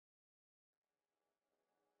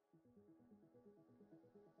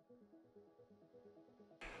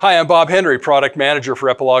Hi, I'm Bob Henry, Product Manager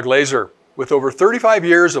for Epilog Laser. With over 35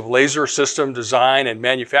 years of laser system design and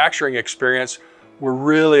manufacturing experience, we're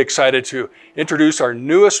really excited to introduce our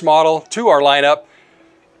newest model to our lineup,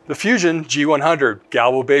 the Fusion G100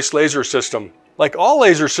 galvo-based laser system. Like all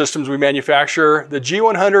laser systems we manufacture, the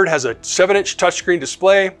G100 has a 7-inch touchscreen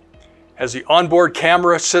display, has the onboard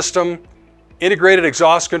camera system, integrated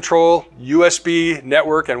exhaust control, USB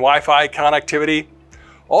network and Wi-Fi connectivity.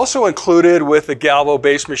 Also included with the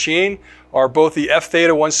galvo-based machine are both the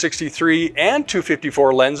F163 and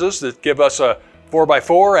 254 lenses that give us a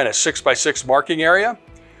 4x4 and a 6x6 marking area.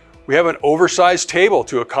 We have an oversized table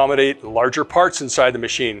to accommodate larger parts inside the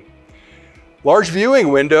machine. Large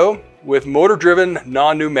viewing window with motor-driven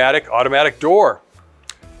non-pneumatic automatic door.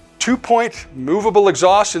 2-point movable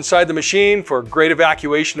exhaust inside the machine for great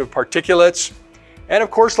evacuation of particulates. And of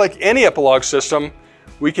course, like any Epilog system,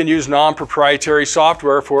 we can use non-proprietary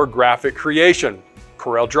software for graphic creation.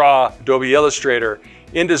 CorelDRAW, Adobe Illustrator,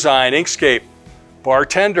 InDesign, Inkscape,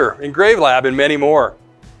 Bartender, EngraveLab, and many more.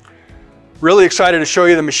 Really excited to show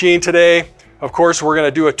you the machine today. Of course, we're going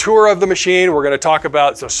to do a tour of the machine. We're going to talk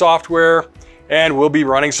about the software, and we'll be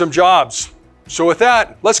running some jobs. So with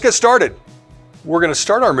that, let's get started. We're going to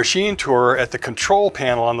start our machine tour at the control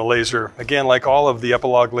panel on the laser. Again, like all of the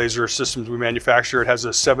Epilog laser systems we manufacture, it has a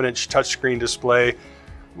 7-inch touchscreen display.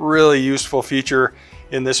 Really useful feature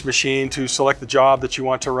in this machine to select the job that you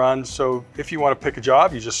want to run. So if you want to pick a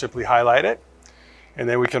job, you just simply highlight it, and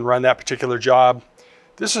then we can run that particular job.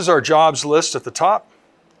 This is our jobs list at the top.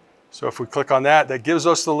 So if we click on that, that gives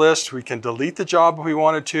us the list. We can delete the job if we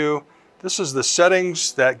wanted to. This is the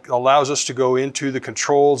settings that allows us to go into the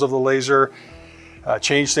controls of the laser,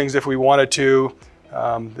 change things if we wanted to.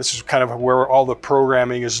 This is kind of where all the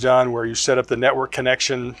programming is done, where you set up the network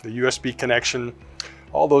connection, the USB connection.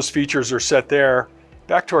 All those features are set there.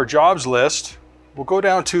 Back to our jobs list, we'll go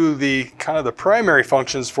down to the kind of the primary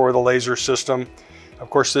functions for the laser system. Of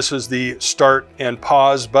course, this is the start and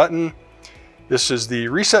pause button. This is the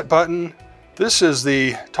reset button. This is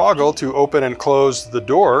the toggle to open and close the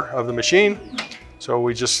door of the machine. So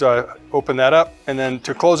we just open that up, and then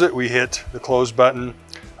to close it, we hit the close button.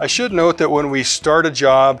 I should note that when we start a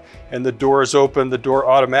job and the door is open, the door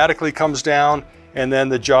automatically comes down, and then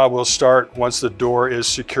the job will start once the door is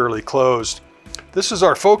securely closed. This is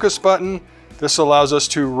our focus button. This allows us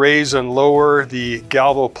to raise and lower the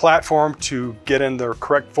galvo platform to get in the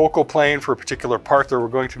correct focal plane for a particular part that we're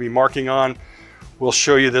going to be marking on. We'll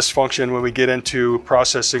show you this function when we get into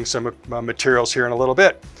processing some materials here in a little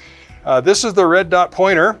bit. This is the red dot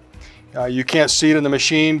pointer. You can't see it in the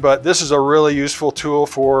machine, but this is a really useful tool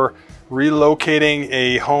for relocating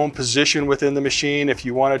a home position within the machine. If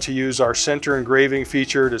you wanted to use our center engraving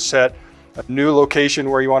feature to set a new location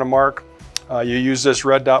where you want to mark, you use this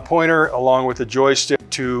red dot pointer along with the joystick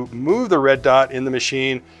to move the red dot in the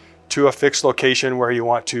machine to a fixed location where you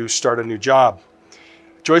want to start a new job.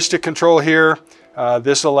 Joystick control here,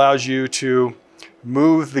 this allows you to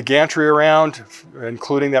move the gantry around,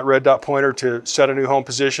 including that red dot pointer to set a new home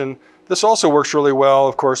position. This also works really well,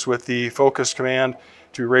 of course, with the focus command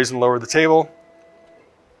to raise and lower the table.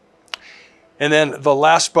 And then the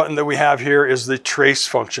last button that we have here is the trace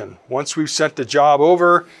function. Once we've sent the job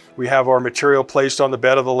over, we have our material placed on the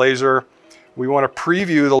bed of the laser. We want to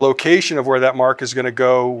preview the location of where that mark is going to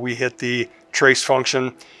go. We hit the trace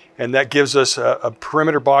function, and that gives us a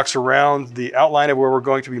perimeter box around the outline of where we're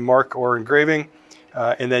going to be mark or engraving.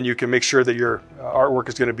 And then you can make sure that your artwork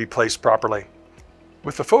is going to be placed properly.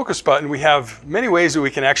 With the focus button, we have many ways that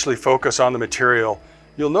we can actually focus on the material.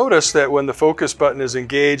 You'll notice that when the focus button is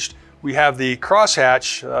engaged, we have the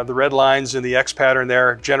crosshatch, the red lines in the X pattern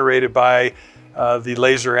there generated by the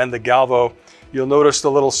laser and the galvo. You'll notice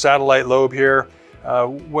the little satellite lobe here.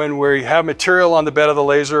 When we have material on the bed of the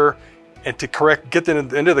laser, and to get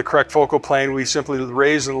into the correct focal plane, we simply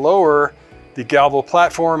raise and lower the galvo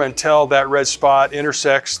platform until that red spot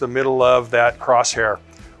intersects the middle of that crosshair.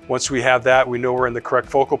 Once we have that, we know we're in the correct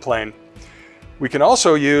focal plane. We can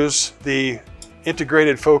also use the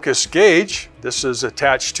integrated focus gauge. This is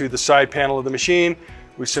attached to the side panel of the machine.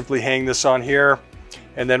 We simply hang this on here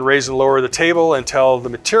and then raise and lower the table until the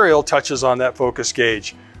material touches on that focus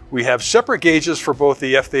gauge. We have separate gauges for both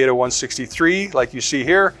the F163, like you see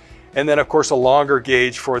here, and then of course a longer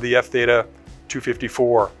gauge for the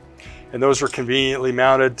F254. And those are conveniently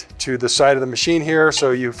mounted to the side of the machine here,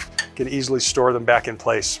 so you can easily store them back in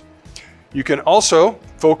place. You can also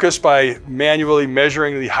focus by manually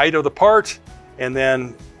measuring the height of the part, and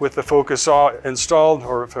then with the focus installed,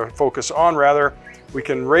 or focus on rather, we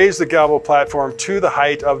can raise the galvo platform to the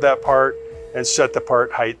height of that part and set the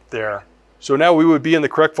part height there. So now we would be in the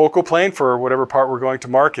correct focal plane for whatever part we're going to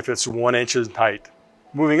mark if it's 1 inch in height.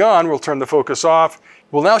 Moving on, we'll turn the focus off.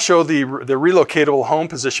 We'll now show the relocatable home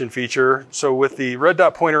position feature. So with the red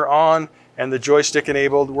dot pointer on and the joystick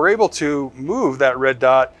enabled, we're able to move that red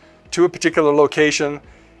dot to a particular location.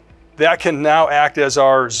 That can now act as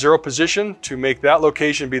our 0 position to make that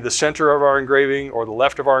location be the center of our engraving or the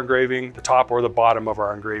left of our engraving, the top or the bottom of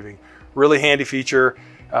our engraving. Really handy feature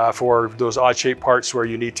for those odd shaped parts where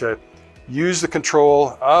you need to use the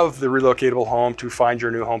control of the relocatable home to find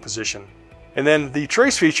your new home position. And then the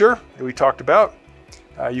trace feature that we talked about,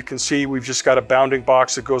 you can see we've just got a bounding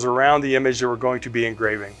box that goes around the image that we're going to be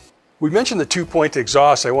engraving. We mentioned the 2-point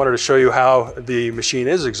exhaust. I wanted to show you how the machine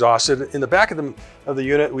is exhausted. In the back of the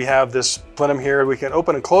unit, we have this plenum here. We can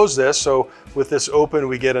open and close this. So with this open,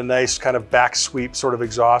 we get a nice kind of back sweep sort of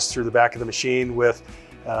exhaust through the back of the machine with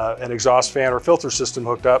an exhaust fan or filter system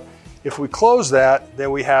hooked up. If we close that, then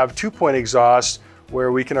we have 2-point exhaust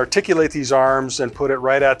where we can articulate these arms and put it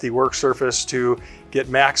right at the work surface to get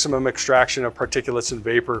maximum extraction of particulates and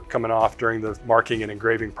vapor coming off during the marking and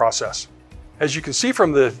engraving process. As you can see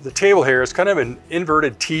from the table here, it's kind of an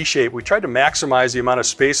inverted T shape. We tried to maximize the amount of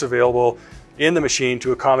space available in the machine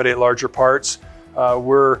to accommodate larger parts.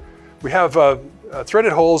 We have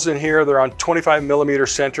threaded holes in here. They're on 25mm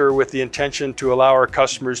center with the intention to allow our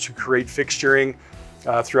customers to create fixturing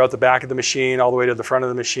throughout the back of the machine all the way to the front of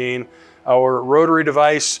the machine. Our rotary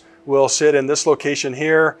device will sit in this location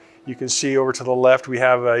here. You can see over to the left we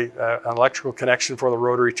have an electrical connection for the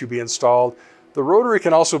rotary to be installed. The rotary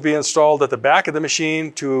can also be installed at the back of the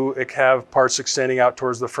machine to have parts extending out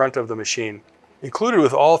towards the front of the machine. Included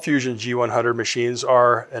with all Fusion G100 machines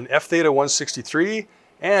are an F163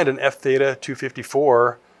 and an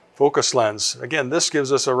F254 focus lens. Again, this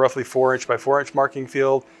gives us a roughly 4-inch by 4-inch marking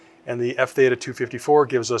field, and the F254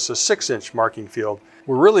 gives us a 6-inch marking field.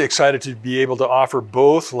 We're really excited to be able to offer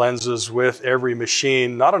both lenses with every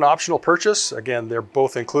machine. Not an optional purchase. Again, they're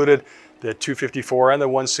both included. The 254 and the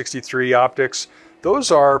 163 optics,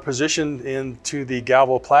 those are positioned into the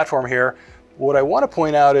Galvo platform here. What I want to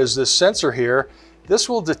point out is this sensor here. This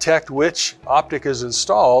will detect which optic is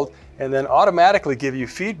installed and then automatically give you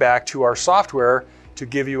feedback to our software to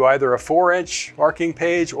give you either a 4-inch marking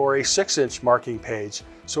page or a 6-inch marking page.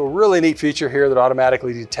 So a really neat feature here that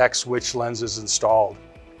automatically detects which lens is installed.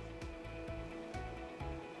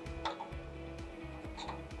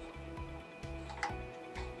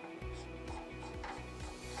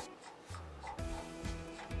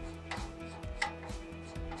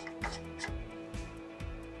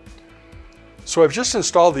 So I've just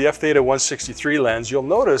installed the F163 lens. You'll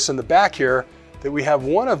notice in the back here that we have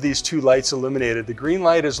one of these 2 lights illuminated. The green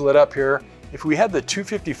light is lit up here. If we had the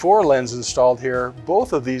 254 lens installed here,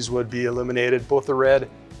 both of these would be illuminated, both the red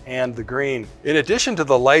and the green. In addition to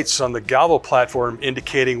the lights on the Galvo platform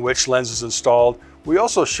indicating which lens is installed, we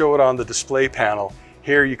also show it on the display panel.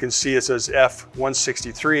 Here you can see it says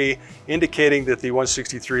F163, indicating that the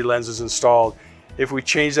 163 lens is installed. If we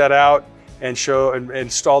change that out and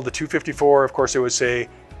install the 254, of course it would say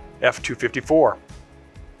F254.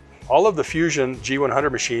 All of the Fusion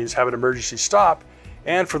G100 machines have an emergency stop,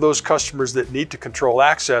 and for those customers that need to control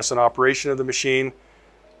access and operation of the machine,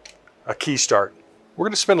 a key start. We're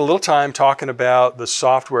going to spend a little time talking about the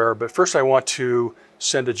software, but first I want to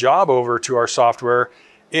send a job over to our software.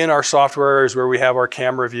 In our software is where we have our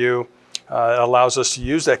camera view. It allows us to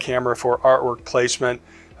use that camera for artwork placement.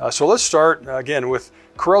 So let's start again with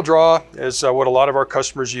CorelDRAW is what a lot of our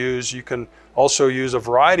customers use. You can also use a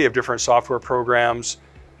variety of different software programs,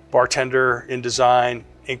 Bartender, InDesign,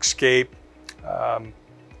 Inkscape,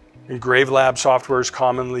 EngraveLab software is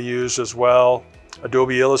commonly used as well,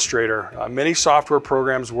 Adobe Illustrator. Many software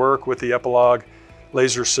programs work with the Epilog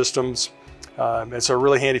laser systems. It's a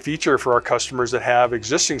really handy feature for our customers that have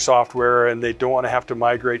existing software and they don't want to have to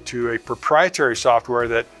migrate to a proprietary software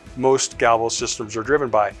that most Galvo systems are driven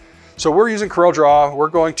by. So we're using CorelDRAW. We're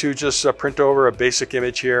going to just print over a basic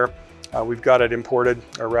image here. We've got it imported,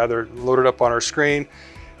 or rather loaded up on our screen.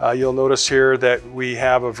 You'll notice here that we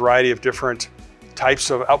have a variety of different types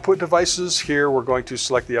of output devices. Here we're going to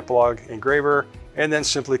select the Epilog engraver and then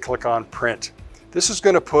simply click on print. This is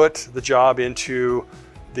going to put the job into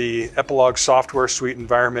the Epilog software suite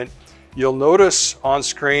environment. You'll notice on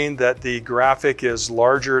screen that the graphic is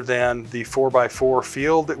larger than the 4x4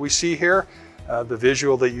 field that we see here. The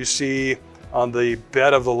visual that you see on the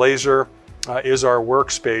bed of the laser is our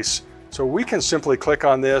workspace. So we can simply click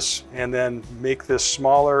on this and then make this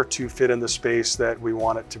smaller to fit in the space that we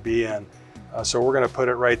want it to be in. So we're going to put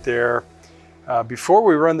it right there. Before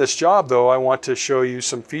we run this job though, I want to show you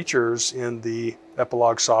some features in the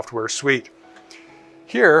Epilog software suite.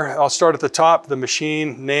 Here, I'll start at the top, the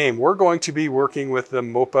machine name. We're going to be working with the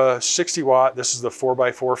MOPA 60 watt. This is the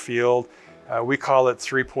 4x4 field. We call it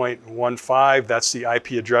 3.15. That's the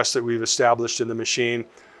IP address that we've established in the machine.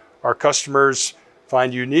 Our customers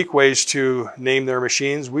find unique ways to name their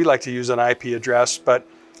machines. We like to use an IP address, but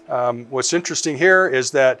what's interesting here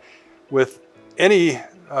is that with any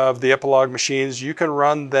of the Epilog machines, you can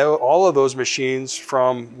run all of those machines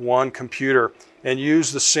from one computer and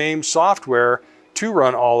use the same software to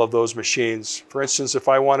run all of those machines. For instance, if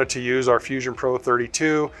I wanted to use our Fusion Pro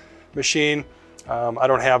 32 machine, I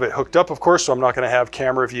don't have it hooked up, of course, so I'm not going to have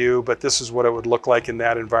camera view, but this is what it would look like in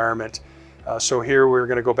that environment. So here we're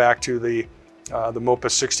going to go back to the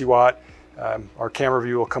MOPA 60 watt. Our camera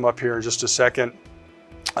view will come up here in just a second.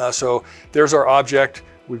 So there's our object.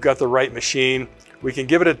 We've got the right machine. We can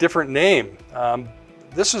give it a different name.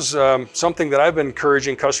 This is something that I've been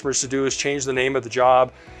encouraging customers to do, is change the name of the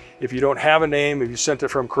job. If you don't have a name, if you sent it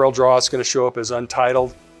from CorelDRAW, it's going to show up as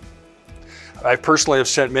untitled. I personally have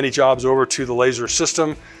sent many jobs over to the laser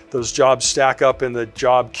system. Those jobs stack up in the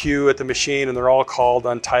job queue at the machine, and they're all called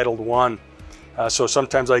Untitled 1. So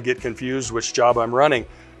sometimes I get confused which job I'm running.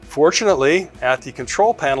 Fortunately, at the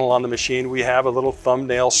control panel on the machine, we have a little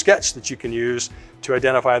thumbnail sketch that you can use to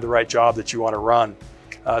identify the right job that you want to run.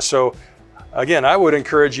 So again, I would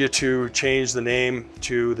encourage you to change the name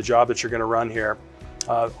to the job that you're going to run here.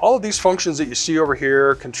 All of these functions that you see over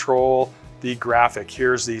here control the graphic.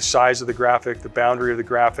 Here's the size of the graphic, the boundary of the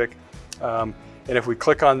graphic. And if we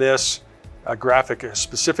click on this graphic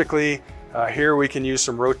specifically, here we can use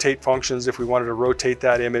some rotate functions. If we wanted to rotate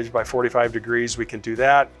that image by 45 degrees, we can do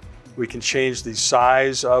that. We can change the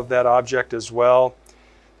size of that object as well.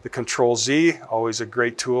 The Control Z, always a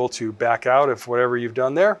great tool to back out of whatever you've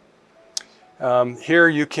done there. Here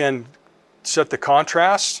you can set the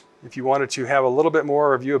contrast. If you wanted to have a little bit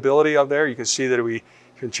more viewability up there, you can see that we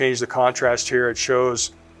can change the contrast here. It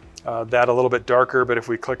shows that a little bit darker, but if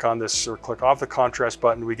we click on this or click off the contrast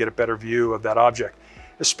button, we get a better view of that object.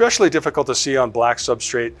 Especially difficult to see on black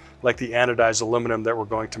substrate like the anodized aluminum that we're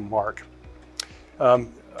going to mark.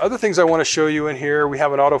 Other things I want to show you in here, we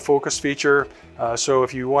have an autofocus feature. So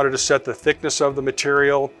if you wanted to set the thickness of the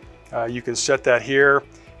material, you can set that here,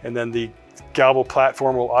 and then the Galvo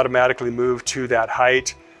platform will automatically move to that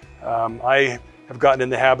height. I have gotten in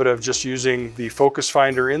the habit of just using the focus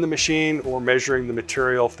finder in the machine or measuring the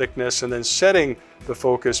material thickness and then setting the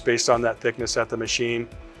focus based on that thickness at the machine.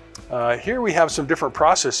 Here we have some different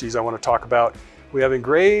processes I want to talk about. We have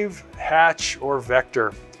engrave, hatch, or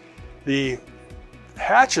vector. The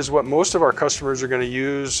hatch is what most of our customers are going to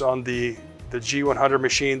use on the G100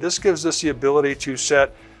 machine. This gives us the ability to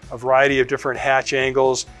set a variety of different hatch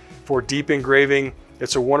angles. For deep engraving,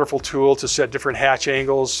 it's a wonderful tool to set different hatch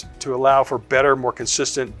angles to allow for better, more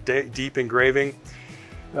consistent deep engraving.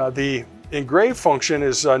 The engrave function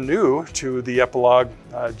is new to the Epilog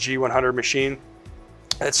G100 machine.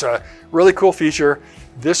 It's a really cool feature.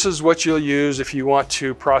 This is what you'll use if you want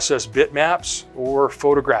to process bitmaps or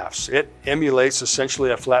photographs. It emulates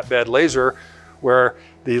essentially a flatbed laser where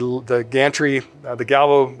the gantry, the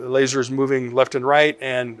Galvo laser is moving left and right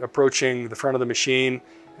and approaching the front of the machine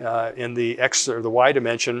in the X or the Y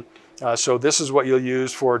dimension. So this is what you'll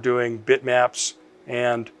use for doing bitmaps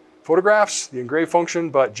and photographs, the engrave function,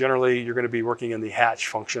 but generally you're going to be working in the hatch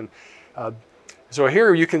function. So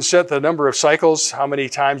here you can set the number of cycles, how many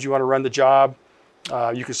times you want to run the job.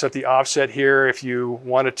 You can set the offset here if you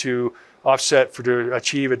wanted to offset to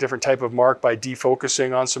achieve a different type of mark by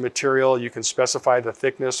defocusing on some material. You can specify the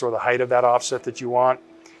thickness or the height of that offset that you want.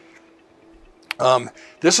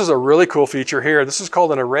 This is a really cool feature here. This is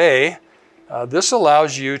called an array. This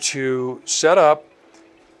allows you to set up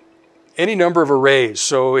any number of arrays.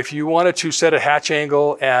 So if you wanted to set a hatch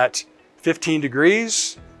angle at 15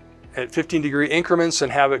 degrees, at 15-degree increments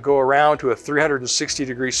and have it go around to a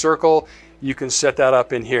 360-degree circle, you can set that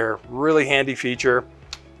up in here. Really handy feature.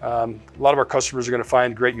 A lot of our customers are going to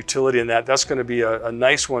find great utility in that. That's going to be a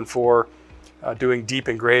nice one for doing deep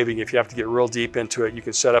engraving. If you have to get real deep into it, you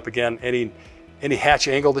can set up, again, any hatch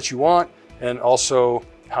angle that you want, and also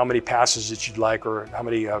how many passes that you'd like or how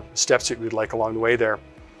many steps that you'd like along the way there.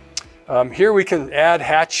 Here we can add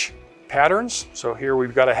hatch patterns. So here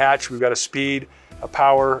we've got a hatch, we've got a speed, a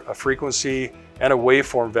power, a frequency, and a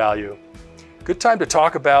waveform value. Good time to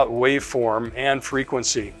talk about waveform and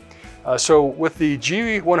frequency. So with the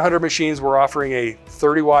G100 machines, we're offering a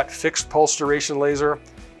 30-watt fixed pulse duration laser,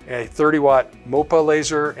 a 30-watt MOPA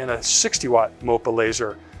laser, and a 60-watt MOPA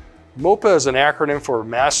laser. MOPA is an acronym for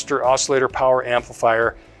Master Oscillator Power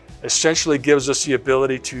Amplifier. Essentially gives us the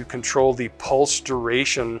ability to control the pulse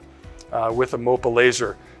duration with a MOPA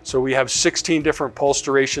laser. So we have 16 different pulse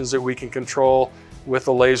durations that we can control with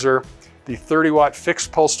the laser. The 30-watt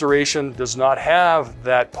fixed pulse duration does not have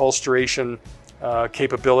that pulse duration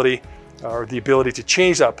capability, or the ability to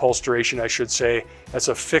change that pulse duration, I should say. That's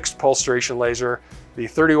a fixed pulse duration laser. The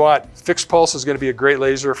 30-watt fixed pulse is going to be a great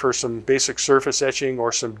laser for some basic surface etching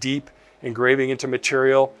or some deep engraving into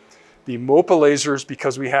material. The MOPA lasers,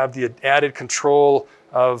 because we have the added control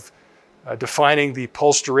of defining the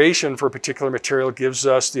pulse duration for a particular material, gives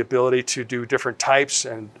us the ability to do different types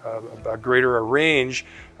and a greater range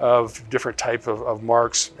of different type of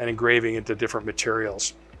marks and engraving into different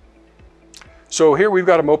materials. So here we've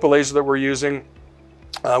got a MOPA laser that we're using.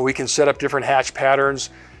 We can set up different hatch patterns.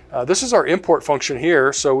 This is our import function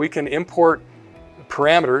here, so we can import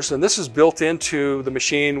parameters, and this is built into the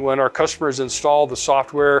machine. When our customers install the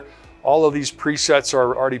software, all of these presets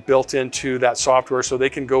are already built into that software, so they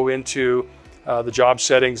can go into the job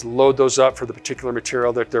settings, load those up for the particular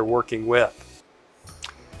material that they're working with.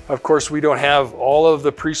 Of course, we don't have all of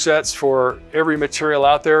the presets for every material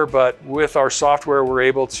out there, but with our software, we're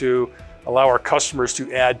able to allow our customers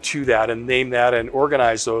to add to that and name that and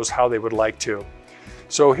organize those how they would like to.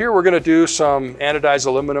 So here we're going to do some anodized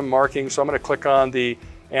aluminum marking. So I'm going to click on the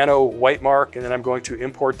ano white mark, and then I'm going to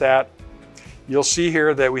import that. You'll see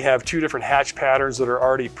here that we have two different hatch patterns that are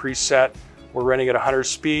already preset. We're running at 100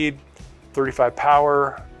 speed, 35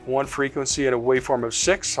 power, 1 frequency, and a waveform of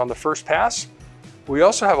 6 on the first pass. We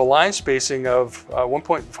also have a line spacing of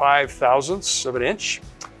 1.5 thousandths of an inch,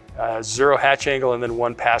 0 hatch angle, and then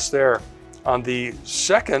 1 pass there. On the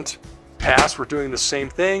second pass, we're doing the same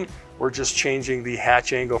thing. We're just changing the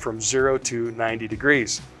hatch angle from 0 to 90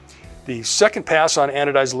 degrees. The second pass on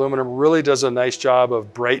anodized aluminum really does a nice job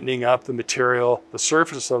of brightening up the material, the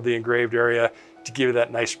surface of the engraved area, to give it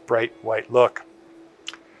that nice bright white look.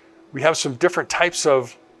 We have some different types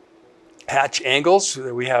of hatch angles.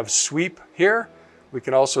 We have sweep here. We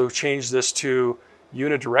can also change this to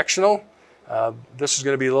unidirectional. This is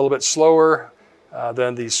going to be a little bit slower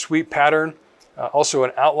than the sweep pattern. Also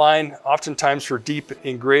an outline. Oftentimes for deep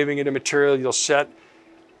engraving into material, you'll set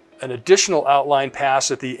an additional outline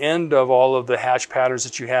pass at the end of all of the hatch patterns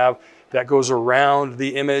that you have that goes around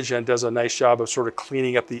the image and does a nice job of sort of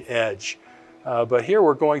cleaning up the edge. But here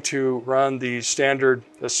we're going to run the standard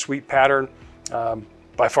sweep pattern,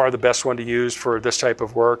 by far the best one to use for this type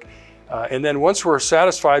of work. And then once we're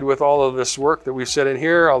satisfied with all of this work that we've set in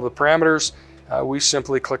here, all the parameters, we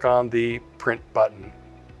simply click on the print button.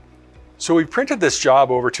 So we printed this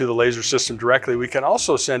job over to the laser system directly. We can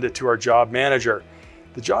also send it to our job manager.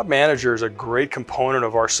 The job manager is a great component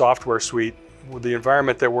of our software suite. The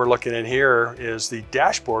environment that we're looking in here is the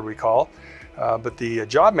dashboard, we call, but the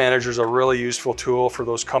job manager is a really useful tool for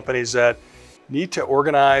those companies that need to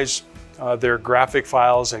organize their graphic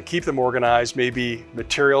files and keep them organized, maybe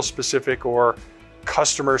material specific or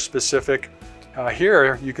customer specific.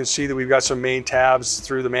 Here you can see that we've got some main tabs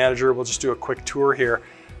through the manager. We'll just do a quick tour here.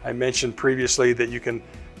 I mentioned previously that you can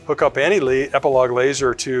hook up any Epilog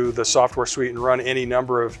laser to the software suite and run any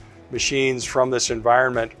number of machines from this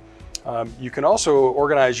environment. You can also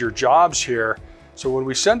organize your jobs here. So when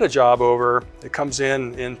we send a job over, it comes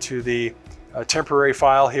into the temporary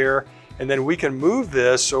file here, and then we can move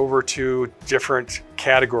this over to different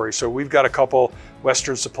categories. So we've got a couple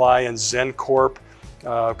Western Supply and Zen Corp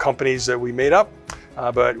companies that we made up,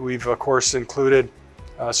 but we've of course included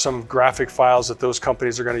some graphic files that those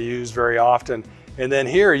companies are going to use very often. And then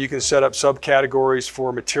here you can set up subcategories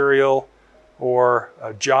for material or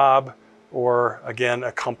a job or again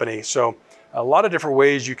a company. So a lot of different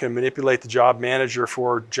ways you can manipulate the job manager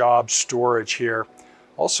for job storage here.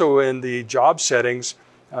 Also in the job settings,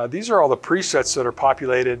 these are all the presets that are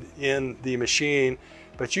populated in the machine,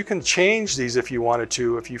 but you can change these if you wanted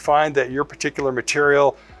to. If you find that your particular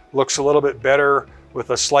material looks a little bit better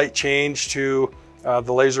with a slight change to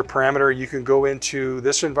the laser parameter, you can go into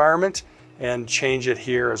this environment and change it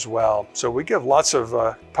here as well. So we give lots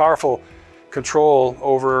of powerful control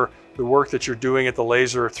over the work that you're doing at the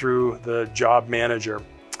laser through the job manager.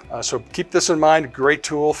 So keep this in mind, great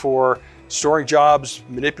tool for storing jobs,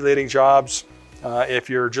 manipulating jobs. If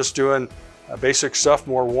you're just doing basic stuff,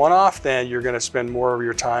 more one-off, then you're going to spend more of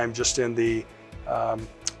your time just in the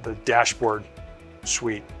dashboard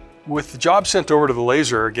suite. With the job sent over to the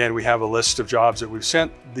laser, again, we have a list of jobs that we've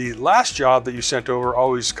sent. The last job that you sent over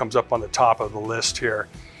always comes up on the top of the list here.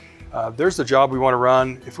 There's the job we want to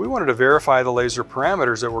run. If we wanted to verify the laser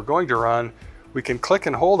parameters that we're going to run, we can click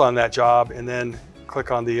and hold on that job and then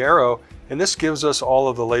click on the arrow, and this gives us all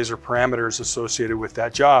of the laser parameters associated with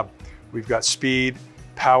that job. We've got speed,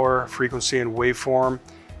 power, frequency, and waveform.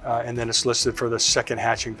 and then it's listed for the second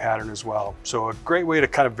hatching pattern as well. So a great way to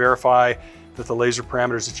kind of verify that the laser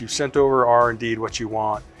parameters that you've sent over are indeed what you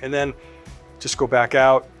want. And then just go back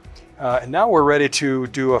out. And now we're ready to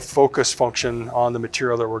do a focus function on the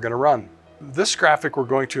material that we're going to run. This graphic we're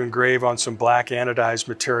going to engrave on some black anodized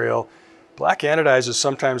material. Black anodized is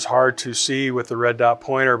sometimes hard to see with the red dot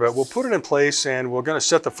pointer, but we'll put it in place and we're going to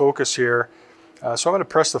set the focus here. So I'm going to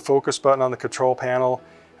press the focus button on the control panel.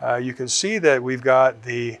 You can see that we've got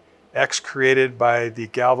the X created by the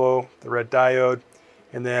Galvo, the red diode,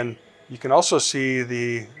 and then you can also see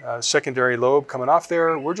the secondary lobe coming off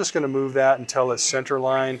there. We're just going to move that until it's center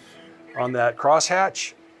line on that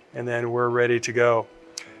crosshatch, and then we're ready to go.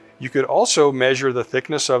 You could also measure the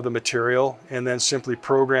thickness of the material and then simply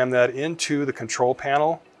program that into the control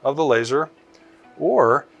panel of the laser,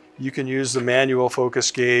 or you can use the manual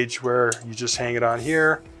focus gauge where you just hang it on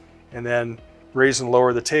here and then raise and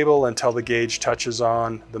lower the table until the gauge touches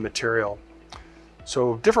on the material.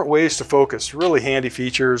 So different ways to focus, really handy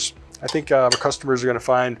features. I think our customers are going to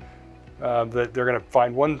find that they're going to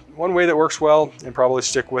find one way that works well and probably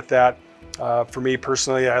stick with that. For me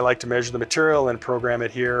personally, I like to measure the material and program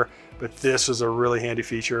it here, but this is a really handy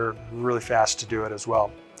feature, really fast to do it as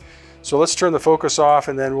well. So let's turn the focus off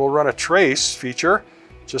and then we'll run a trace feature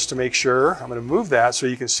just to make sure. I'm going to move that so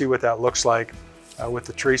you can see what that looks like with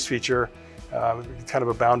the trace feature, kind of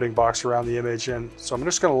a bounding box around the image. And so I'm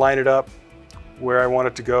just going to line it up where I want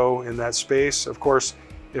it to go in that space. Of course,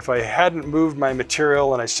 if I hadn't moved my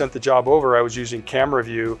material and I sent the job over, I was using camera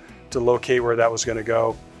view to locate where that was going to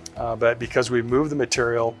go. But because we've moved the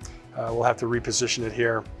material, we'll have to reposition it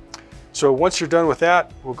here. So once you're done with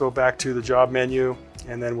that, we'll go back to the job menu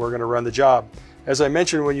and then we're going to run the job. As I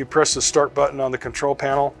mentioned, when you press the start button on the control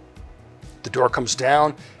panel, the door comes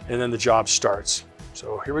down and then the job starts.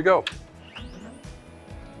 So here we go.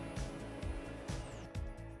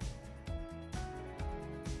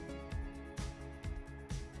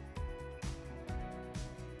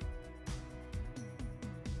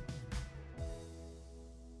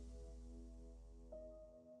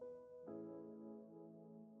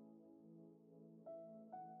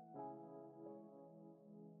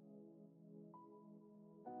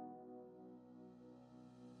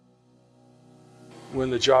 When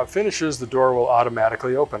the job finishes, the door will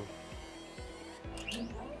automatically open.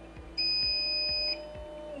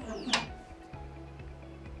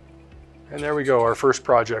 And there we go, our first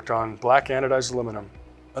project on black anodized aluminum.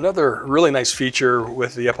 Another really nice feature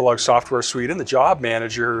with the Epilog software suite in the job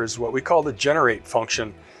manager is what we call the generate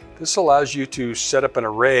function. This allows you to set up an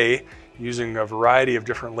array using a variety of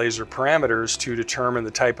different laser parameters to determine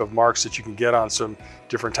the type of marks that you can get on some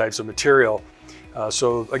different types of material.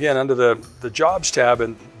 So again, under the Jobs tab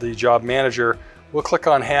in the Job Manager, we'll click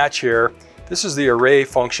on Hatch here. This is the array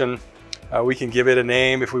function. We can give it a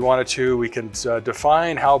name if we wanted to. We can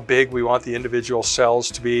define how big we want the individual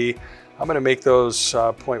cells to be. I'm going to make those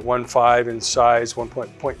 0.15 in size,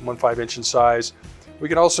 1.15 inch in size. We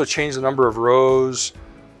can also change the number of rows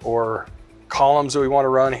or columns that we want to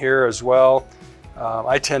run here as well.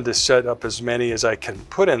 I tend to set up as many as I can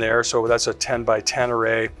put in there, so that's a 10 by 10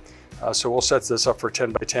 array. So we'll set this up for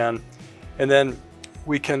 10 by 10. And then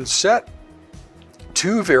we can set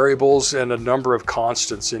two variables and a number of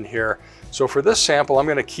constants in here. So for this sample, I'm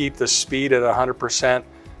going to keep the speed at 100%.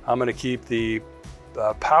 I'm going to keep the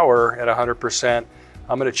power at 100%.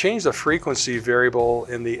 I'm going to change the frequency variable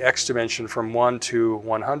in the X dimension from 1 to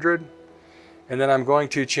 100. And then I'm going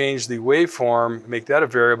to change the waveform, make that a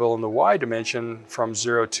variable in the Y dimension from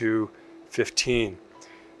 0 to 15.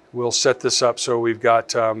 We'll set this up so we've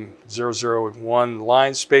got 0, 0, 1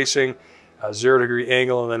 line spacing, a 0 degree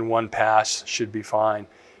angle, and then 1 pass should be fine.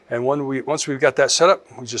 And once we've got that set up,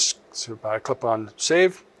 we just click on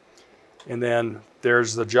Save, and then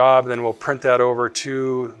there's the job. Then we'll print that over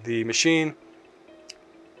to the machine,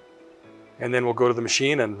 and then we'll go to the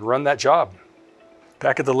machine and run that job.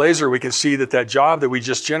 Back at the laser, we can see that that job that we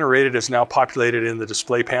just generated is now populated in the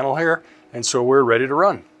display panel here, and so we're ready to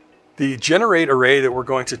run. The generate array that we're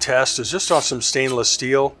going to test is just on some stainless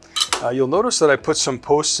steel. You'll notice that I put some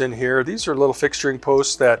posts in here. These are little fixturing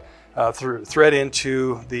posts that thread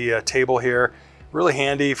into the table here. Really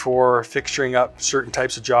handy for fixturing up certain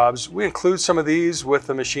types of jobs. We include some of these with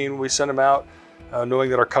the machine when we send them out, knowing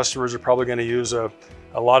that our customers are probably going to use a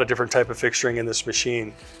lot of different type of fixturing in this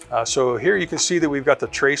machine. So here you can see that we've got the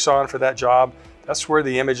trace on for that job. That's where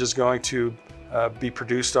the image is going to be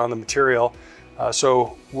produced on the material.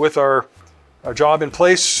 So with our job in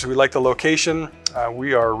place, we like the location,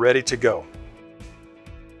 we are ready to go.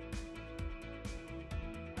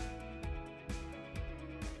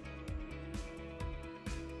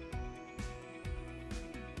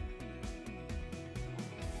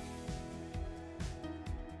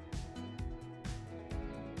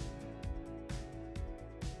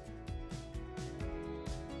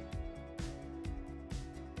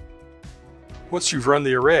 Once you've run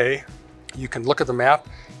the array, you can look at the map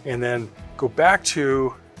and then go back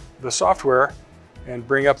to the software and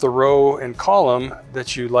bring up the row and column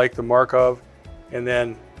that you like the mark of, and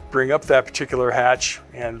then bring up that particular hatch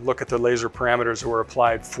and look at the laser parameters that were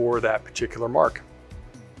applied for that particular mark.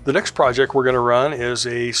 The next project we're going to run is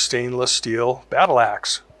a stainless steel battle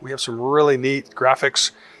axe. We have some really neat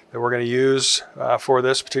graphics that we're going to use for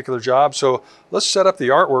this particular job. So let's set up the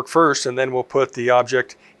artwork first, and then we'll put the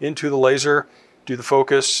object into the laser, do the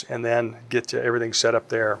focus, and then get to everything set up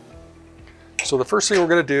there. So the first thing we're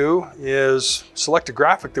going to do is select a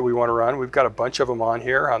graphic that we want to run. We've got a bunch of them on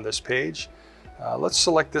here on this page. Let's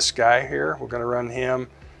select this guy here. We're going to run him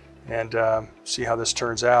and see how this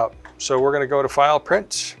turns out. So we're going to go to File,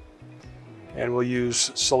 Print, and we'll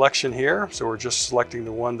use Selection here. So we're just selecting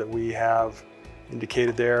the one that we have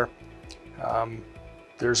indicated there.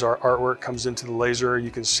 There's our artwork, comes into the laser.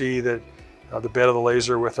 You can see that the bed of the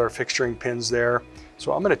laser with our fixturing pins there.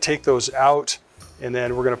 So I'm going to take those out, and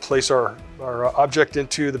then we're going to place our object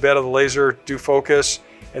into the bed of the laser, do focus,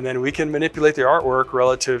 and then we can manipulate the artwork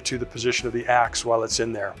relative to the position of the axe while it's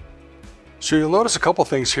in there. So you'll notice a couple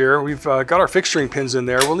things here. We've got our fixturing pins in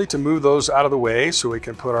there. We'll need to move those out of the way so we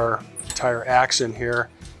can put our entire axe in here.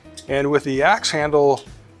 And with the axe handle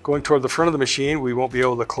going toward the front of the machine, we won't be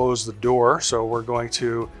able to close the door. So we're going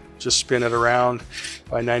to just spin it around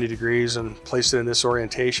by 90 degrees and place it in this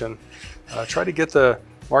orientation. Try to get the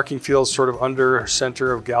marking field sort of under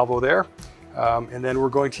center of Galvo there. And then we're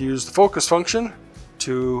going to use the focus function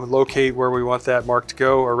to locate where we want that mark to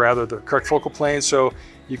go, or rather the correct focal plane. So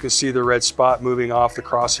you can see the red spot moving off the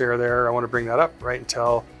crosshair there. I want to bring that up right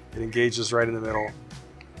until it engages right in the middle.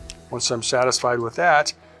 Once I'm satisfied with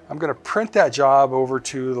that, I'm going to print that job over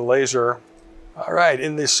to the laser. All right,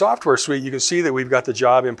 in the software suite, you can see that we've got the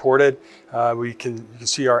job imported. You can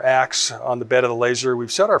see our axe on the bed of the laser.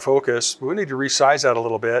 We've set our focus. We need to resize that a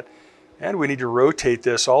little bit, and we need to rotate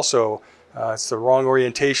this also. It's the wrong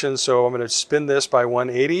orientation, so I'm going to spin this by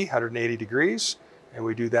 180 degrees, and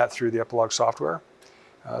we do that through the Epilog software.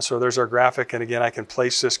 So there's our graphic, and again, I can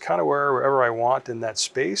place this kind of wherever I want in that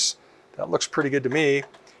space. That looks pretty good to me.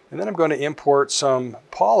 And then I'm going to import some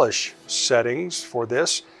polish settings for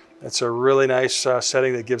this. It's a really nice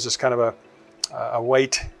setting that gives us kind of a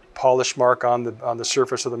white polish mark on the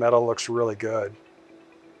surface of the metal. It looks really good.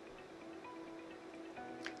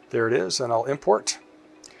 There it is, and I'll import.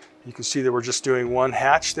 You can see that we're just doing one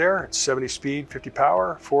hatch there. It's 70 speed, 50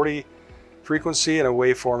 power, 40 frequency, and a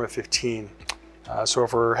waveform of 15. So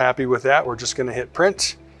if we're happy with that, we're just going to hit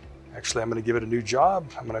print. Actually, I'm going to give it a new job.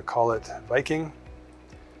 I'm going to call it Viking.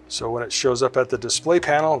 So when it shows up at the display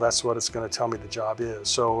panel, that's what it's going to tell me the job is.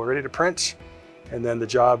 So we're ready to print, and then the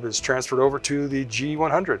job is transferred over to the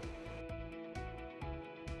G100.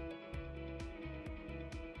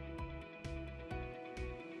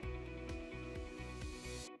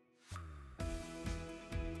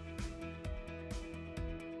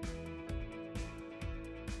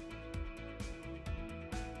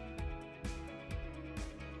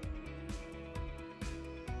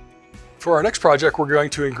 For our next project, we're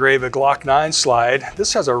going to engrave a Glock 9 slide.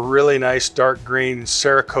 This has a really nice dark green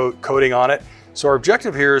Cerakote coating on it. So our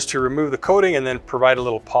objective here is to remove the coating and then provide a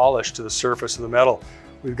little polish to the surface of the metal.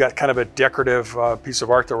 We've got kind of a decorative piece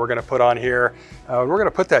of art that we're going to put on here. We're going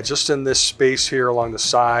to put that just in this space here along the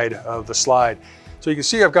side of the slide. So you can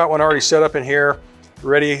see I've got one already set up in here,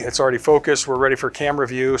 ready. It's already focused. We're ready for camera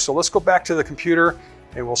view. So let's go back to the computer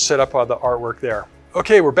and we'll set up the artwork there.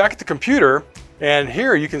 Okay, we're back at the computer. And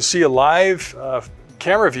here you can see a live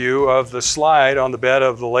camera view of the slide on the bed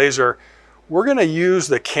of the laser. We're going to use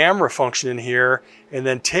the camera function in here and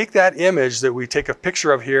then take that image that we take a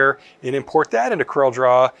picture of here and import that into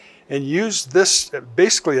CorelDRAW and use this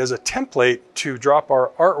basically as a template to drop our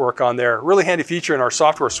artwork on there. Really handy feature in our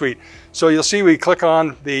software suite. So you'll see we click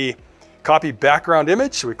on the copy background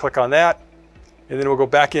image. So we click on that, and then we'll go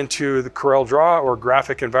back into the CorelDRAW or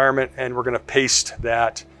graphic environment, and we're going to paste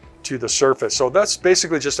that to the surface. So that's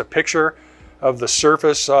basically just a picture of the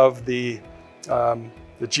surface of the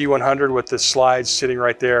G100 with the slides sitting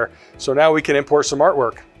right there. So now we can import some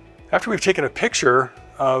artwork. After we've taken a picture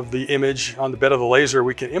of the image on the bed of the laser,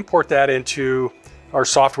 we can import that into our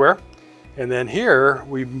software. And then here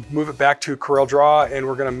we move it back to CorelDRAW, and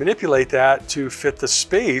we're going to manipulate that to fit the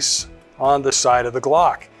space on the side of the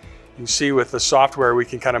Glock. You can see with the software we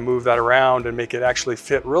can kind of move that around and make it actually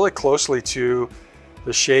fit really closely to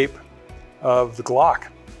the shape of the Glock,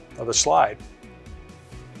 of the slide.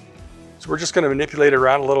 So we're just going to manipulate it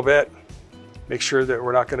around a little bit, make sure that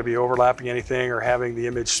we're not going to be overlapping anything or having the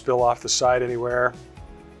image spill off the side anywhere.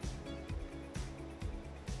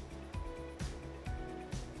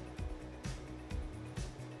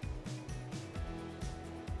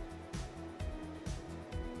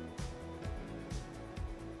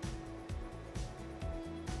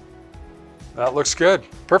 That looks good.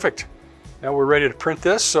 Perfect. Now we're ready to print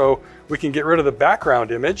this, so we can get rid of the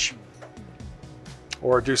background image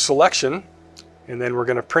or do selection, and then we're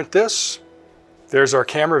going to print this. There's our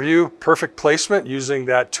camera view, perfect placement using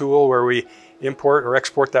that tool where we import or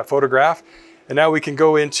export that photograph. And now we can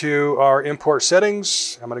go into our import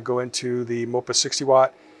settings. I'm going to go into the MOPA 60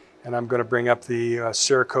 watt, and I'm going to bring up the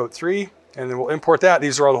Cerakote 3, and then we'll import that.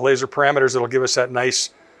 These are all the laser parameters that'll give us that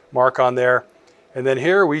nice mark on there. And then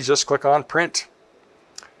here we just click on print.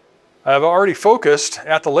 I've already focused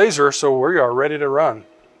at the laser, so we are ready to run.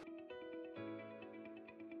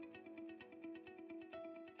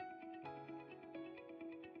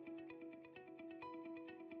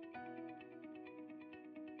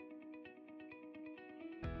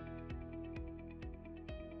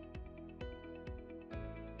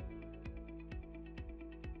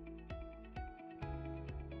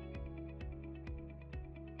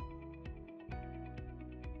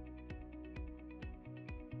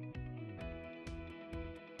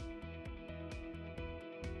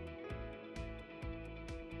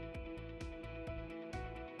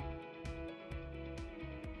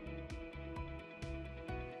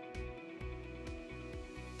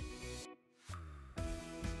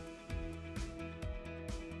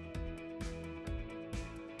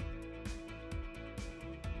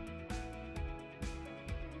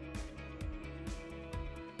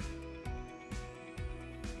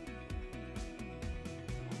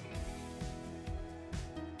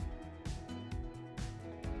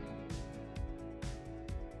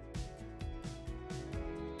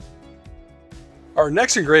 Our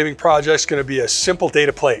next engraving project is going to be a simple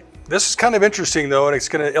data plate. This is kind of interesting though, and it's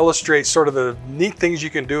going to illustrate sort of the neat things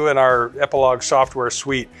you can do in our Epilog software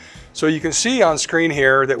suite. So you can see on screen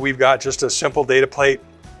here that we've got just a simple data plate.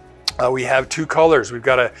 We have two colors. We've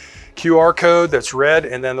got a QR code that's red,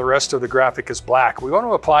 and then the rest of the graphic is black. We want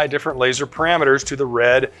to apply different laser parameters to the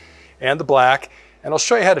red and the black, and I'll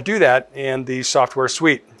show you how to do that in the software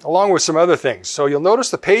suite, along with some other things. So you'll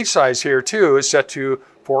notice the page size here too is set to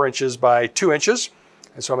 4 inches by 2 inches.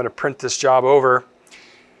 And so I'm going to print this job over.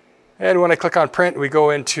 And when I click on print, we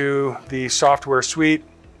go into the software suite.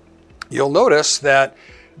 You'll notice that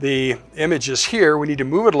the image is here. We need to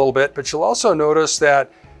move it a little bit, but you'll also notice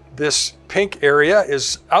that this pink area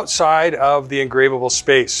is outside of the engravable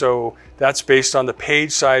space. So that's based on the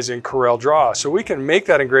page size in Corel Draw. So we can make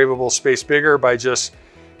that engravable space bigger by just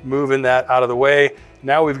moving that out of the way.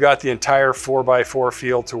 Now we've got the entire 4x4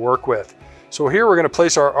 field to work with. So here we're going to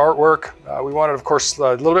place our artwork. We want it, of course,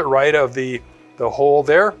 a little bit right of the hole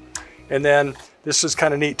there. And then this is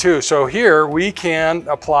kind of neat too. So here we can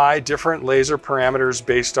apply different laser parameters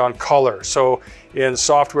based on color. So in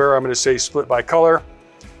software, I'm going to say split by color.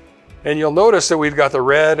 And you'll notice that we've got the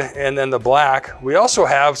red and then the black. We also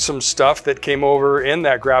have some stuff that came over in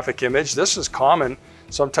that graphic image. This is common.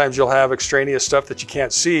 Sometimes you'll have extraneous stuff that you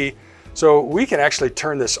can't see. So we can actually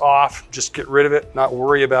turn this off, just get rid of it, not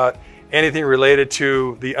worry about anything related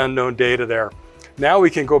to the unknown data there. Now we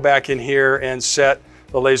can go back in here and set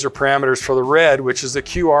the laser parameters for the red, which is the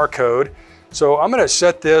QR code. So I'm going to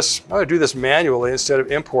set this, I'm going to do this manually instead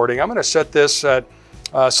of importing. I'm going to set this at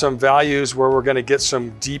some values where we're going to get some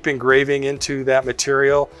deep engraving into that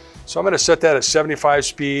material. So I'm going to set that at 75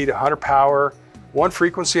 speed, 100 power, 1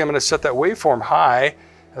 frequency. I'm going to set that waveform high.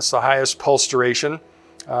 That's the highest pulse duration.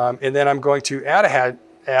 And then I'm going to add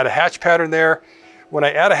a hatch pattern there. When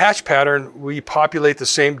I add a hatch pattern, we populate the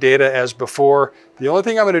same data as before. The only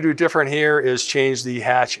thing I'm going to do different here is change the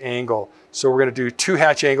hatch angle. So we're going to do 2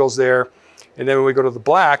 hatch angles there. And then when we go to the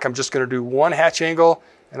black, I'm just going to do 1 hatch angle,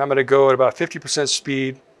 and I'm going to go at about 50%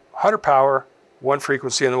 speed, 100 power, 1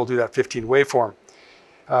 frequency, and then we'll do that 15 waveform.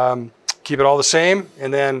 Keep it all the same,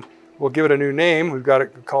 and then we'll give it a new name. We've got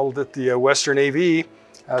it called it the Western AV.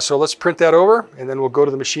 So let's print that over, and then we'll go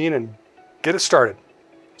to the machine and get it started.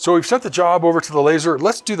 So we've sent the job over to the laser.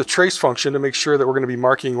 Let's do the trace function to make sure that we're going to be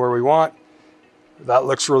marking where we want. That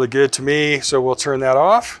looks really good to me, so we'll turn that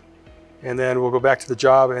off, and then we'll go back to the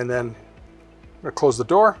job, and then we'll close the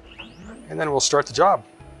door, and then we'll start the job.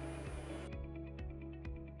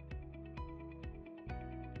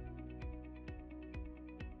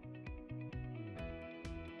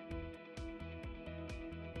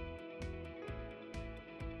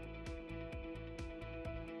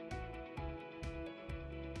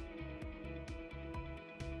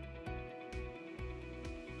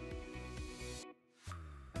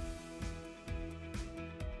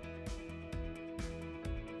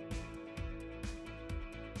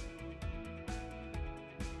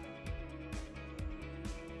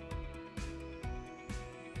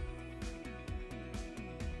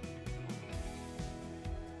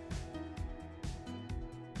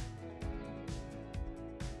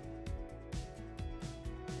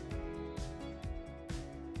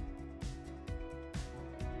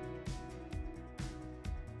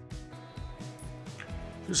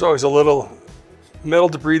 There's always a little metal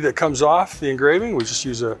debris that comes off the engraving. We just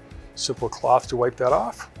use a simple cloth to wipe that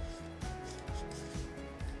off.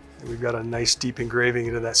 And we've got a nice deep engraving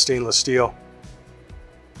into that stainless steel.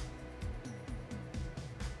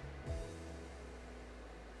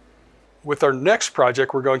 With our next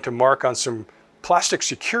project, we're going to mark on some plastic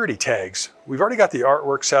security tags. We've already got the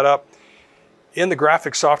artwork set up. In the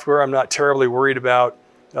graphic software, I'm not terribly worried about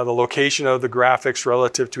the location of the graphics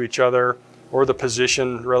relative to each other or the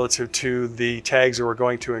position relative to the tags that we're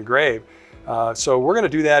going to engrave. So we're going to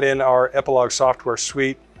do that in our Epilog software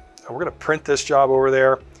suite. We're going to print this job over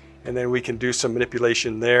there, and then we can do some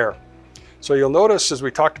manipulation there. So you'll notice, as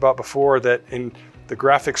we talked about before, that in the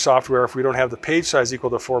graphic software, if we don't have the page size equal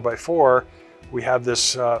to 4x4, we have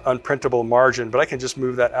this unprintable margin, but I can just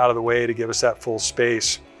move that out of the way to give us that full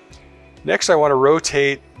space. Next, I want to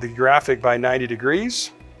rotate the graphic by 90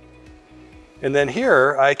 degrees. And then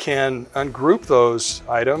here, I can ungroup those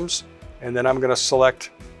items, and then I'm going to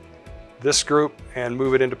select this group and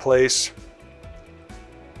move it into place.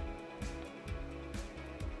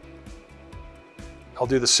 I'll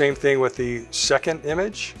do the same thing with the second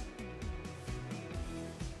image.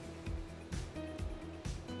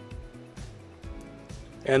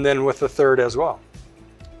 And then with the third as well.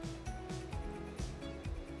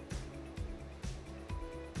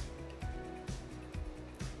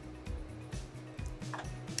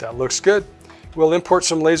 That looks good. We'll import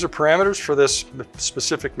some laser parameters for this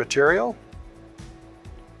specific material.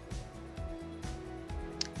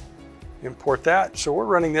 Import that. So we're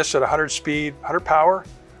running this at 100 speed, 100 power,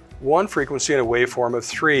 1 frequency, and a waveform of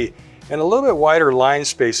 3. And a little bit wider line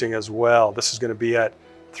spacing as well. This is going to be at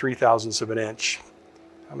 0.003 of an inch.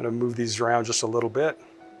 I'm going to move these around just a little bit.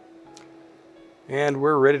 And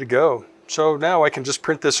we're ready to go. So now I can just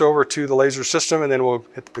print this over to the laser system, and then we'll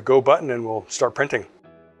hit the go button and we'll start printing.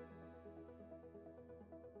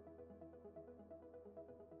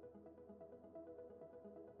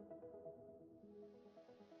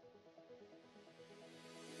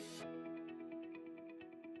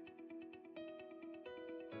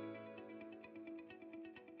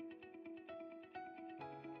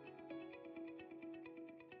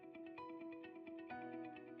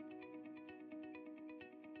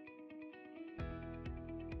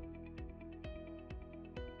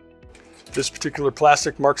 This particular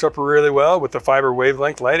plastic marks up really well with the fiber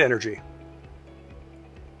wavelength light energy.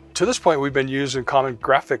 To this point, we've been using common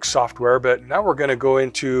graphics software, but now we're going to go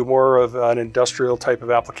into more of an industrial type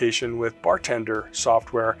of application with bartender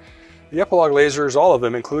software. The Epilog lasers, all of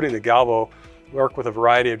them, including the Galvo, work with a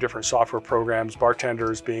variety of different software programs,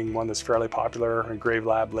 bartenders being one that's fairly popular, Engrave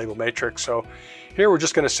Lab, Label Matrix. So here we're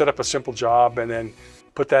just going to set up a simple job and then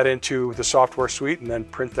put that into the software suite and then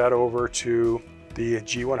print that over to the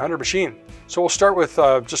G100 machine. So we'll start with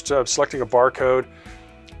just selecting a barcode.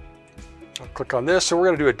 I'll click on this, and we're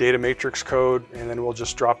going to do a data matrix code, and then we'll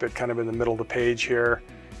just drop it kind of in the middle of the page here.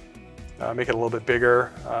 Make it a little bit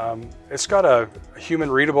bigger. It's got a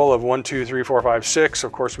human readable of 1, 2, 3, 4, 5, 6.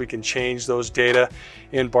 Of course, we can change those data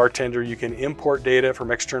in Bartender. You can import data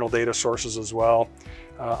from external data sources as well.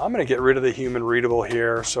 I'm going to get rid of the human readable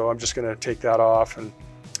here, so I'm just going to take that off and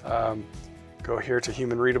go here to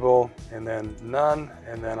human readable and then none,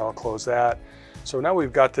 and then I'll close that. So now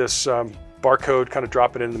we've got this barcode, kind of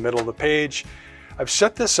drop it in the middle of the page. I've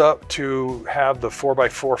set this up to have the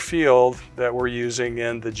 4x4 field that we're using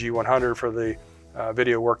in the G100 for the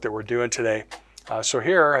video work that we're doing today. So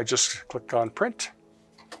here I just click on print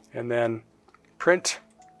and then print,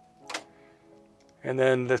 and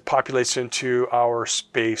then that populates into our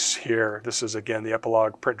space here. This is again the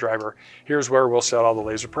Epilog print driver. Here's where we'll set all the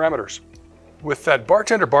laser parameters. With that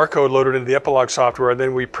bartender barcode loaded into the Epilog software,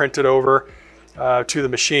 then we print it over to the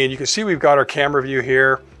machine. You can see we've got our camera view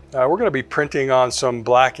here. We're going to be printing on some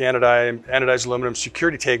black anodized aluminum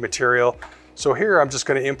security tag material. So here I'm just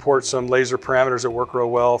going to import some laser parameters that work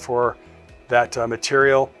real well for that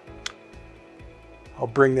material. I'll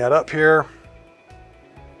bring that up here,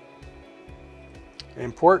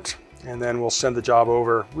 import, and then we'll send the job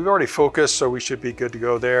over. We've already focused, so we should be good to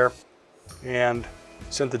go there. And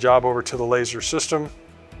send the job over to the laser system.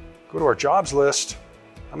 Go to our jobs list.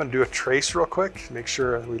 I'm going to do a trace real quick, make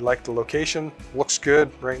sure we like the location. Looks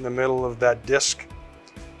good right in the middle of that disc.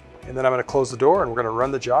 And then I'm going to close the door and we're going to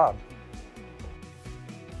run the job.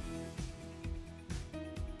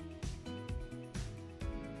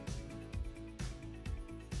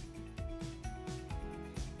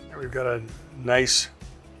 There we've got a nice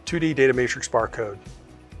 2D data matrix barcode.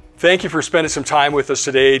 Thank you for spending some time with us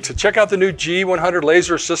today to check out the new G100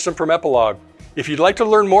 laser system from Epilog. If you'd like to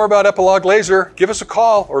learn more about Epilog Laser, give us a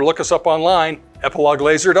call or look us up online,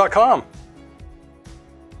 epiloglaser.com.